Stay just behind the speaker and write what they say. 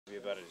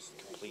about it as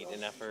complete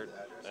an effort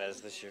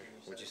as this year,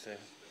 would you say?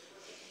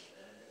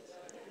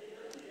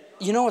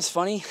 You know what's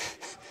funny?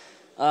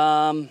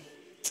 I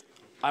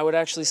would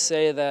actually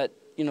say that,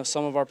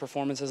 some of our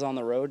performances on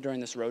the road during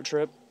this road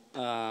trip,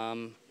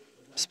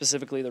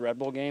 specifically the Red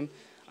Bull game,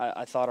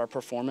 I thought our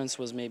performance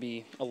was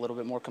maybe a little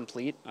bit more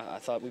complete. I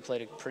thought we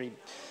played a pretty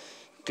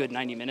good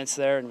 90 minutes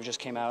there, and we just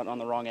came out on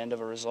the wrong end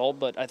of a result.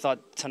 But I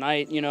thought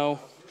tonight,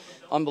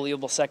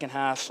 unbelievable second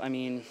half. I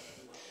mean,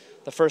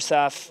 the first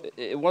half,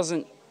 it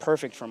wasn't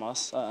perfect from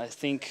us. I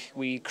think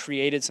we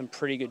created some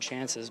pretty good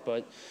chances,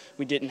 but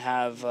we didn't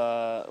have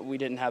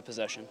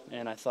possession,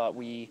 and I thought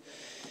we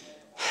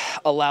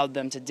allowed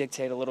them to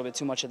dictate a little bit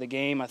too much of the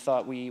game. I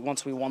thought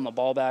once we won the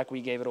ball back,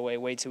 we gave it away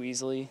way too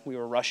easily. We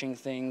were rushing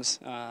things.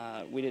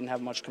 We didn't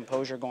have much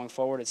composure going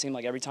forward. It seemed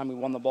like every time we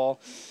won the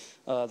ball,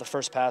 the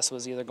first pass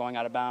was either going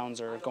out of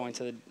bounds or going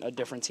to a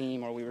different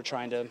team, or we were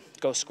trying to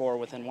go score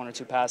within one or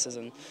two passes,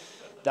 and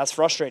that's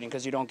frustrating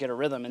because you don't get a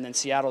rhythm. And then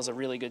Seattle's a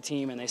really good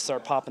team, and they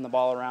start popping the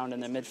ball around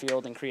in the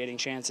midfield and creating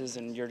chances,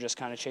 and you're just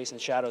kind of chasing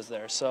shadows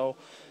there. So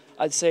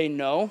I'd say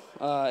no,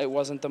 it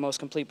wasn't the most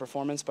complete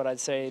performance, but I'd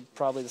say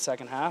probably the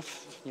second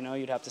half.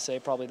 You'd have to say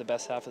probably the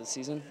best half of the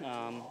season.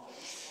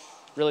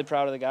 Really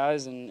proud of the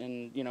guys,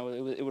 and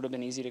it would have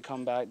been easy to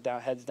come back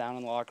heads down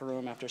in the locker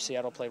room after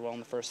Seattle played well in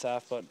the first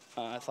half, but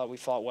I thought we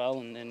fought well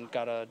and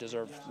got a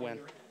deserved win.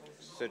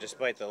 So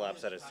despite the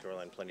lopsided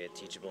scoreline, plenty of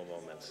teachable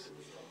moments.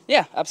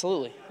 Yeah,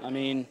 absolutely. I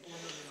mean,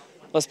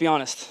 let's be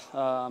honest. We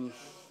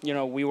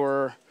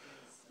were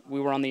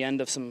on the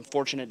end of some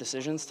fortunate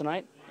decisions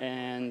tonight,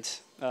 and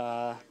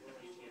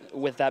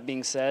with that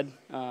being said,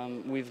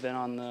 we've been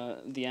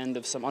on the end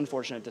of some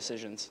unfortunate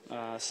decisions.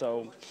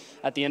 So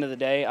at the end of the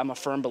day, I'm a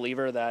firm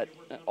believer that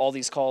all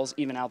these calls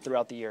even out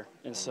throughout the year.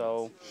 And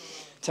so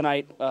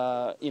tonight,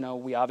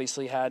 we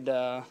obviously had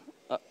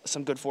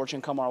some good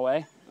fortune come our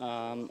way.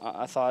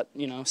 I thought,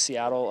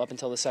 Seattle, up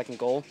until the second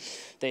goal,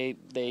 they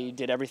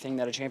did everything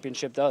that a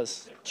championship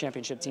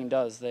team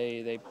does.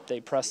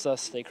 They pressed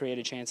us. They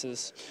created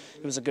chances.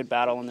 It was a good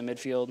battle in the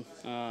midfield.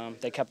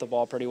 They kept the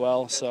ball pretty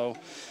well. So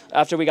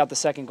after we got the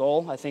second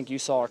goal, I think you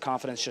saw our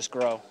confidence just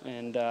grow.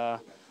 And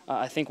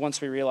I think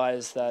once we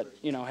realized that,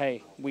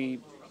 hey, we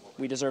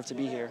deserve to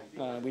be here.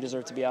 We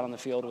deserve to be out on the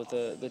field with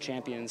the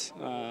champions.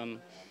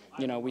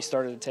 We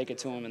started to take it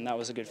to them, and that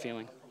was a good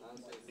feeling.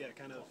 Yeah,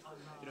 kind of.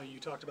 You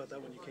talked about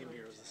that when you came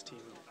here as this team,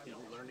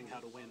 learning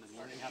how to win and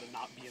learning how to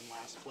not be in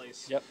last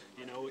place. Yep.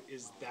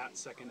 Is that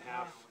second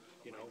half,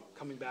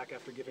 coming back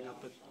after giving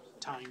up a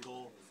tying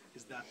goal,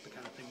 is that the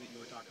kind of thing that you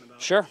were talking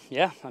about? Sure.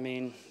 Yeah. I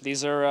mean,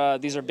 these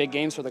are big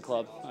games for the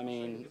club. I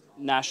mean,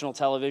 national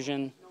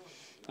television,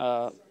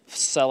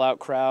 sellout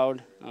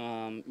crowd,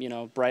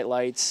 bright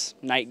lights,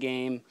 night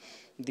game.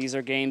 These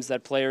are games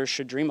that players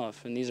should dream of,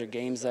 and these are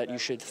games that you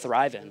should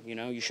thrive in.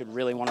 You should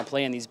really want to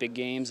play in these big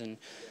games. And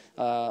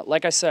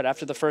like I said,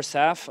 after the first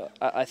half,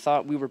 I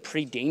thought we were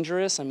pretty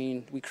dangerous. I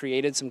mean, we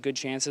created some good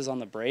chances on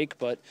the break,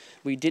 but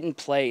we didn't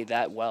play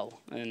that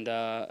well. And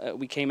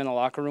we came in the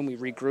locker room, we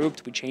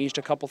regrouped, we changed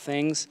a couple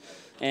things,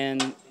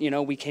 and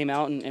we came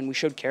out and we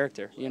showed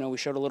character. We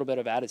showed a little bit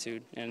of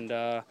attitude, and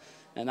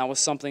that was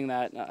something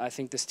that I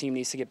think this team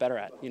needs to get better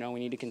at. We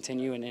need to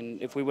continue,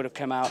 and if we would have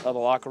come out of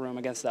the locker room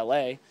against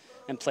LA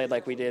and played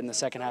like we did in the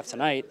second half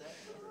tonight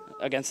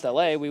against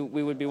LA, we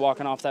would be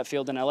walking off that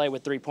field in LA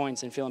with 3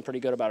 points and feeling pretty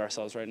good about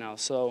ourselves right now.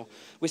 So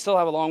we still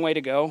have a long way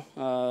to go,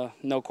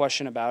 no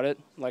question about it.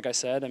 Like I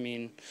said, I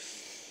mean,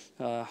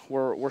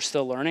 we're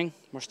still learning.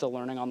 We're still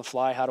learning on the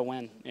fly how to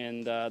win,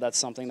 and that's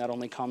something that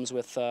only comes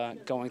with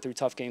going through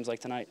tough games like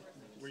tonight.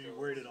 Were you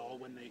worried at all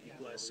when they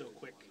equalized so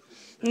quick?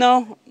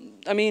 No.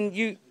 I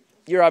mean,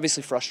 you're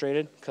obviously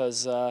frustrated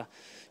because,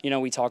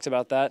 we talked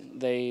about that.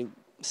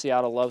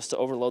 Seattle loves to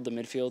overload the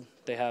midfield.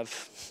 They have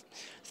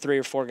 3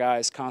 or 4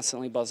 guys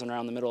constantly buzzing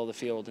around the middle of the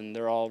field, and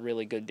they're all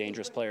really good,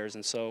 dangerous players.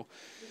 And so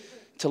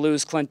to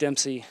lose Clint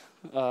Dempsey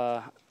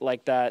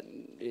like that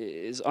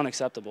is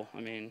unacceptable.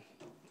 I mean,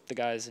 the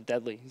guy is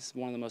deadly. He's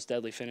one of the most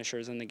deadly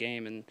finishers in the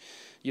game, and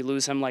you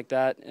lose him like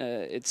that,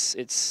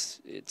 it's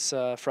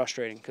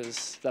frustrating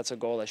because that's a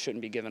goal that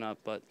shouldn't be given up.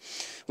 But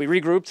we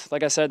regrouped,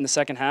 like I said, in the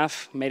second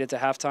half, made it to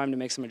halftime to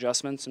make some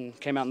adjustments, and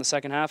came out in the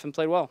second half and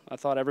played well. I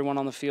thought everyone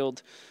on the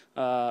field,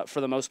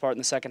 for the most part in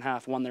the second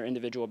half, won their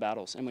individual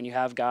battles. And when you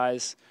have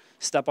guys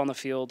step on the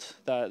field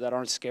that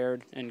aren't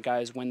scared and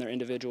guys win their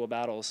individual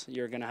battles,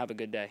 you're going to have a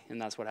good day,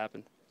 and that's what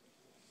happened.